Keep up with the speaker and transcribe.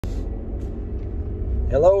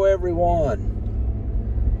Hello everyone,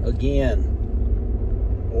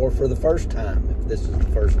 again, or for the first time, if this is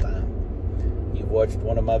the first time you've watched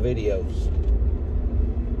one of my videos.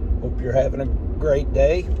 Hope you're having a great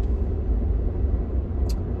day.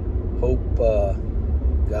 Hope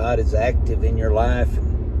God is active in your life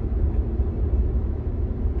and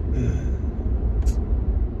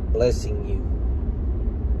blessing you.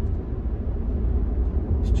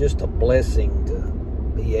 It's just a blessing to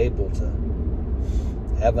be able to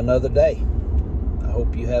have another day. I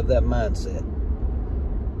hope you have that mindset.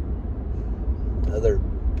 Another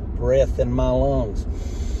breath in my lungs.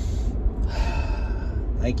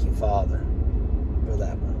 Thank you, Father, for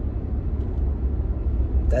that one.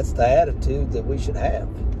 That's the attitude that we should have.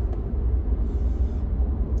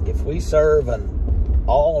 If we serve an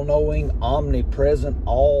all-knowing, omnipresent,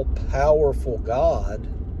 all-powerful God,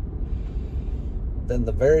 then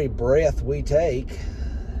the very breath we take,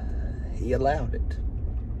 He allowed it.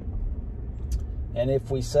 And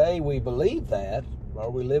if we say we believe that, are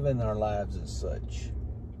we living our lives as such?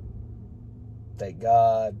 That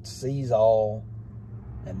God sees all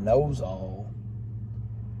and knows all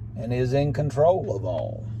and is in control of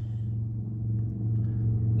all.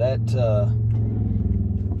 That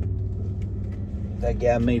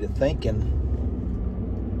got me to thinking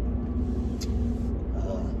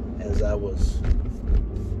as I was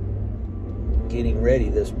getting ready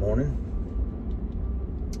this morning.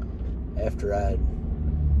 After I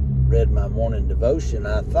read my morning devotion,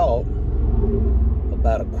 I thought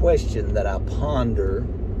about a question that I ponder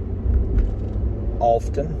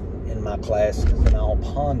often in my classes, and I'll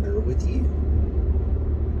ponder with you.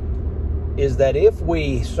 Is that if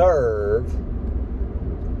we serve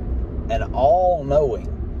an all-knowing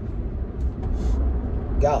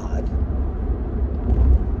God,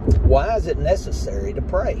 why is it necessary to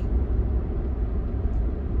pray?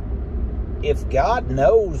 If God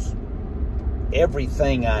knows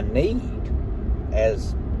everything I need,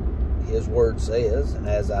 as His Word says, and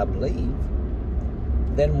as I believe,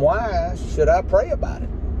 then why should I pray about it?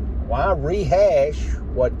 Why rehash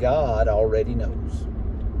what God already knows?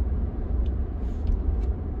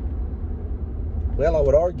 Well, I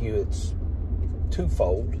would argue it's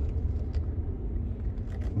twofold.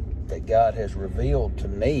 That God has revealed to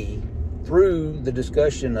me through the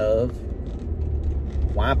discussion of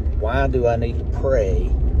why do I need to pray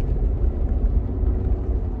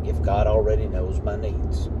if God already knows my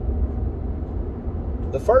needs?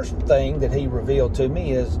 The first thing that He revealed to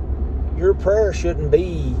me is your prayer shouldn't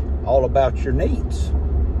be all about your needs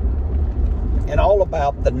and all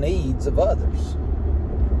about the needs of others.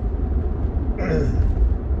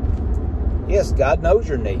 Yes, God knows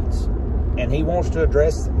your needs and He wants to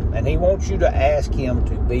address them, and He wants you to ask Him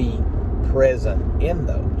to be present in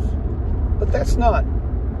those. But that's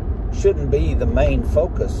shouldn't be the main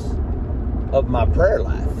focus of my prayer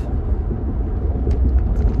life.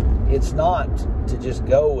 It's not to just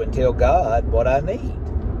go and tell God what I need.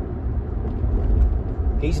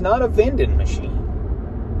 He's not a vending machine.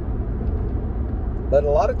 But a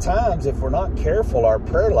lot of times, if we're not careful, our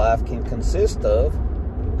prayer life can consist of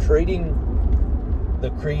treating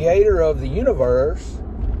the Creator of the universe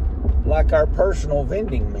like our personal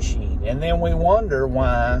vending machine. And then we wonder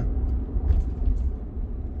why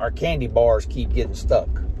our candy bars keep getting stuck.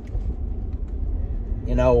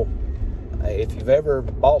 You know, if you've ever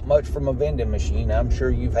bought much from a vending machine, I'm sure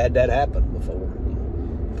you've had that happen before.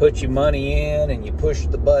 You put your money in and you push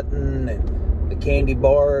the button and the candy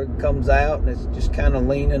bar comes out and it's just kind of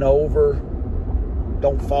leaning over.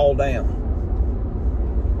 Don't fall down.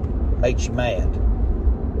 Makes you mad.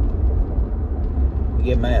 You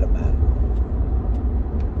get mad about it.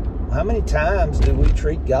 How many times do we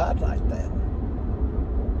treat God like that?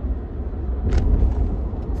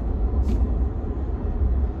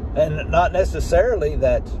 And not necessarily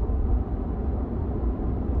that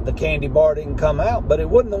the candy bar didn't come out, but it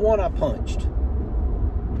wasn't the one I punched.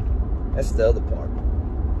 That's the other part.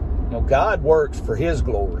 You know, God works for His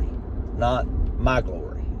glory, not my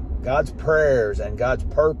glory. God's prayers and God's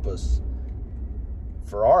purpose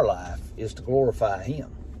for our life is to glorify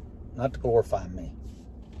Him, not to glorify me.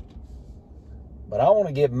 But I want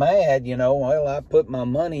to get mad, well, I put my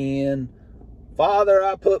money in. Father,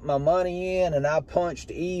 I put my money in and I punched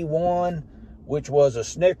E1, which was a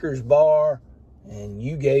Snickers bar, and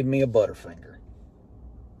you gave me a Butterfinger.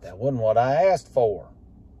 That wasn't what I asked for.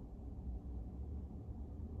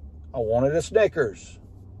 I wanted a Snickers.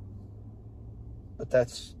 But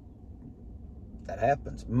that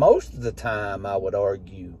happens. Most of the time, I would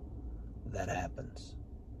argue, that happens.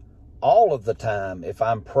 All of the time, if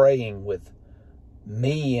I'm praying with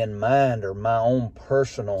me in mind or my own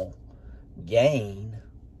personal gain,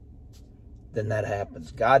 then that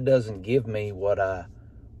happens. God doesn't give me what I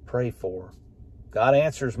pray for. God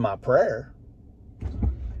answers my prayer,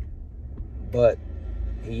 but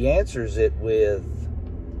he answers it with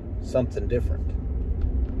something different.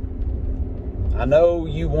 I know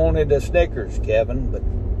you wanted a Snickers, Kevin, but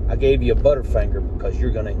I gave you a Butterfinger because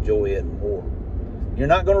you're going to enjoy it more. You're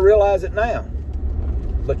not going to realize it now,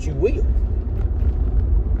 but you will.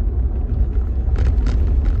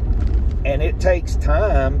 And it takes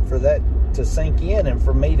time for that to sink in and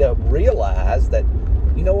for me to realize that,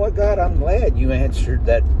 you know what, God, I'm glad you answered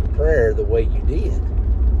that prayer the way you did.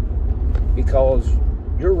 Because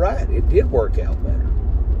you're right, it did work out better.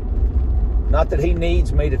 Not that he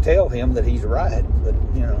needs me to tell him that he's right, but,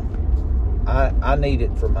 you know, I need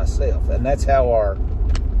it for myself. And that's how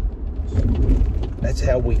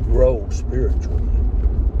we grow spiritually,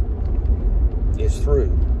 is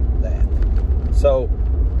through that. So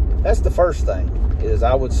that's the first thing, is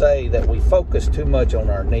I would say that we focus too much on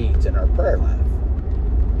our needs in our prayer life,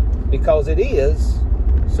 because it is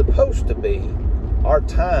supposed to be our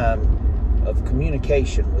time of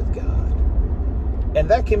communication with God. And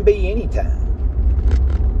that can be any time.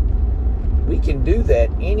 We can do that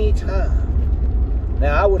any time.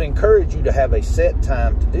 Now, I would encourage you to have a set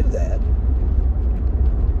time to do that.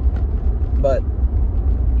 But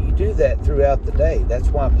you do that throughout the day. That's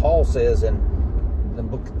why Paul says in the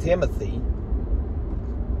book of Timothy,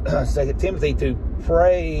 2 Timothy, to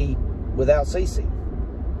pray without ceasing.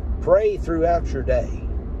 Pray throughout your day.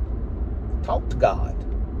 Talk to God.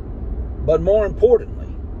 But more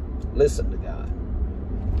importantly, listen to God.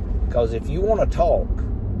 Because if you want to talk,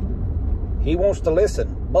 he wants to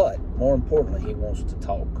listen, but more importantly, he wants to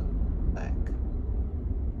talk back.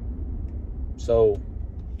 So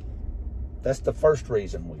that's the first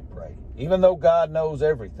reason we pray. Even though God knows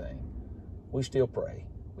everything, we still pray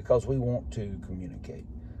because we want to communicate.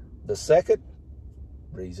 The second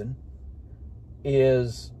reason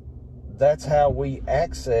is that's how we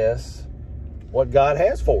access what God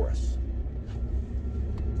has for us.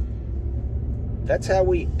 That's how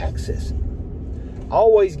we access it. I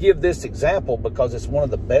always give this example because it's one of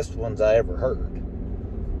the best ones I ever heard.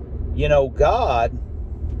 You know, God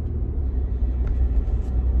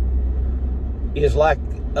is like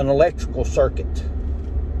an electrical circuit.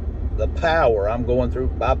 The power, I'm going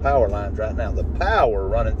through my power lines right now, the power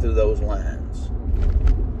running through those lines.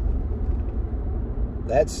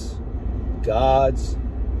 That's God's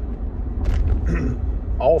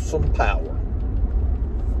awesome power.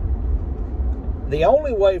 The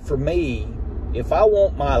only way for me, if I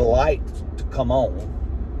want my light to come on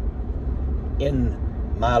in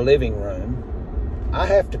my living room, I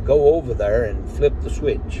have to go over there and flip the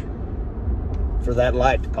switch for that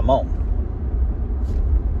light to come on.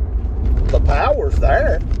 The power's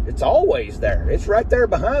there. It's always there. It's right there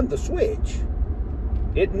behind the switch.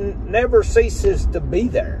 It never ceases to be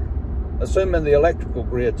there. Assuming the electrical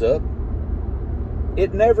grid's up,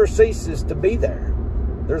 it never ceases to be there.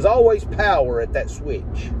 There's always power at that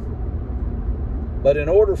switch. But in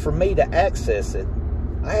order for me to access it,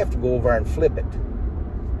 I have to go over and flip it.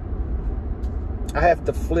 I have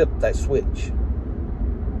to flip that switch.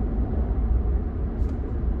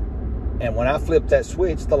 And when I flip that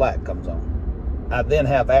switch, the light comes on. I then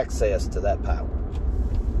have access to that power.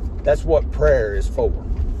 That's what prayer is for.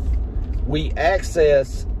 We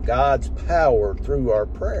access God's power through our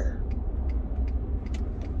prayer.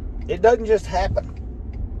 It doesn't just happen.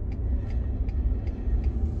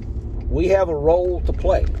 We have a role to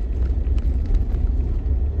play.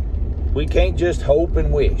 We can't just hope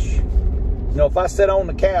and wish. You know, if I sit on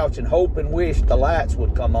the couch and hope and wish the lights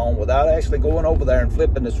would come on without actually going over there and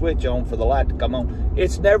flipping the switch on for the light to come on,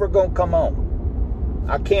 it's never going to come on.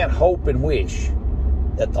 I can't hope and wish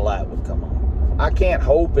that the light would come on. I can't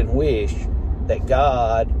hope and wish that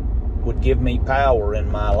God would give me power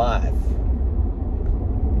in my life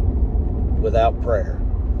without prayer.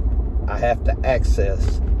 I have to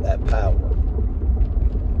access that power.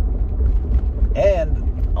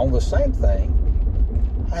 And on the same thing,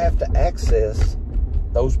 I have to access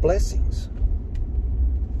those blessings.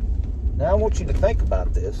 Now I want you to think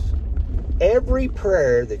about this. Every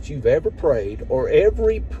prayer that you've ever prayed, or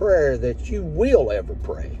every prayer that you will ever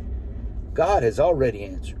pray, God has already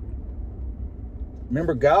answered.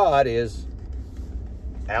 Remember, God is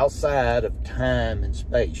outside of time and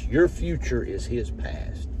space. Your future is His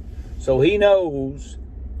past. So He knows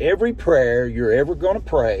every prayer you're ever going to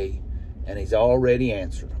pray, and He's already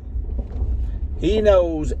answered them. He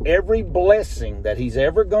knows every blessing that He's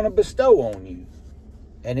ever going to bestow on you,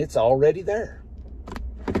 and it's already there.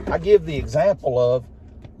 I give the example of,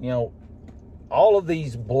 you know, all of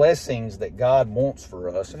these blessings that God wants for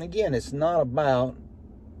us. And again, it's not about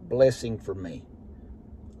blessing for me.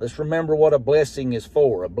 Let's remember what a blessing is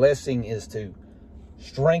for. A blessing is to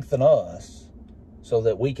strengthen us so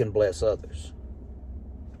that we can bless others.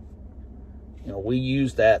 You know, we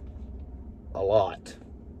use that a lot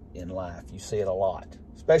in life. You see it a lot,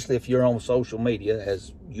 especially if you're on social media,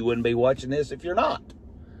 as you wouldn't be watching this if you're not.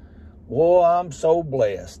 Well, I'm so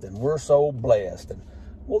blessed, and we're so blessed. And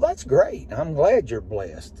well, that's great. I'm glad you're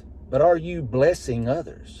blessed. But are you blessing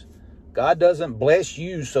others? God doesn't bless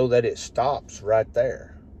you so that it stops right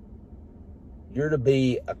there. You're to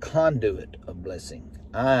be a conduit of blessing.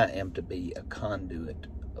 I am to be a conduit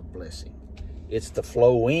of blessing. It's to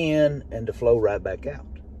flow in and to flow right back out.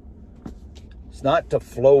 It's not to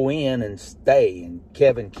flow in and stay and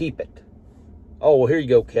Kevin, keep it. Oh, well, here you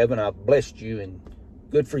go, Kevin. I've blessed you and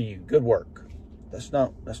good for you. Good work. That's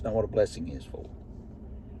not what a blessing is for.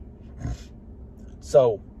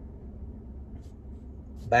 So,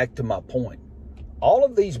 back to my point. All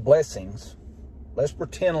of these blessings, let's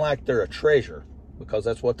pretend like they're a treasure, because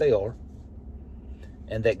that's what they are,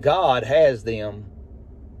 and that God has them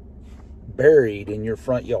buried in your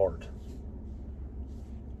front yard.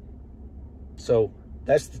 So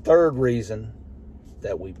that's the third reason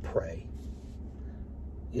that we pray,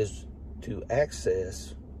 is to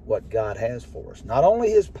access what God has for us. Not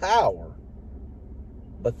only his power,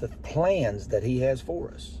 but the plans that he has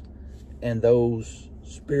for us and those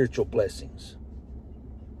spiritual blessings.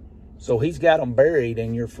 So he's got them buried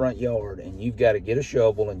in your front yard, and you've got to get a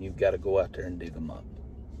shovel and you've got to go out there and dig them up.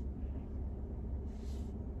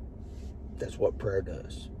 That's what prayer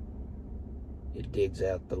does. It digs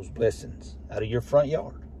out those blessings out of your front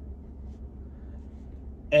yard.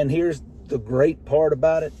 And here's the great part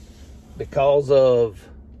about it. Because of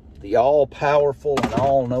the all-powerful and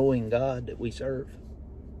all-knowing God that we serve,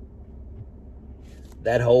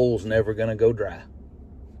 that hole's never going to go dry.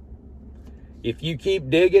 If you keep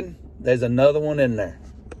digging, there's another one in there.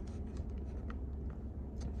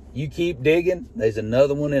 You keep digging, there's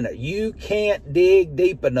another one in there. You can't dig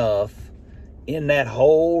deep enough in that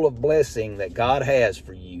hole of blessing that God has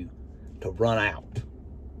for you to run out.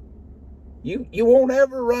 You won't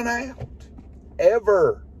ever run out.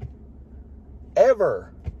 Ever.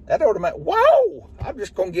 Ever. That automatic. Whoa! I'm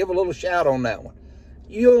just going to give a little shout on that one.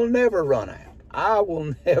 You'll never run out. I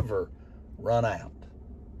will never run out.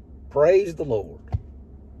 Praise the Lord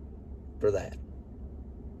for that.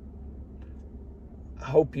 I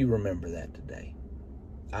hope you remember that today.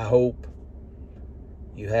 I hope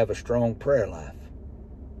you have a strong prayer life.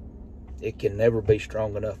 It can never be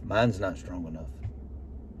strong enough. Mine's not strong enough.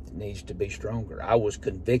 It needs to be stronger. I was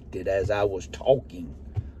convicted as I was talking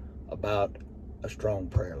about a strong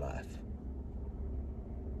prayer life.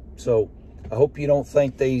 So I hope you don't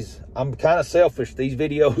think I'm kind of selfish. These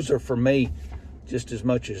videos are for me just as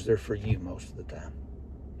much as they're for you most of the time.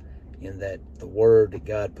 In that the word that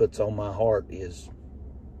God puts on my heart is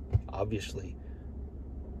obviously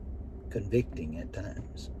convicting at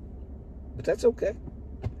times. But that's okay.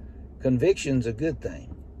 Conviction's a good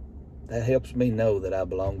thing. That helps me know that I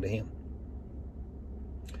belong to him.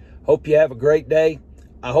 Hope you have a great day.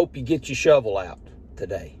 I hope you get your shovel out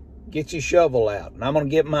today. Get your shovel out. And I'm going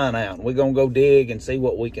to get mine out. And we're going to go dig and see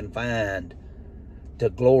what we can find to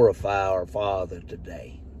glorify our Father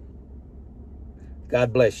today.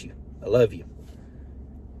 God bless you. I love you.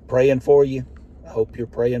 Praying for you. I hope you're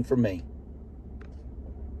praying for me.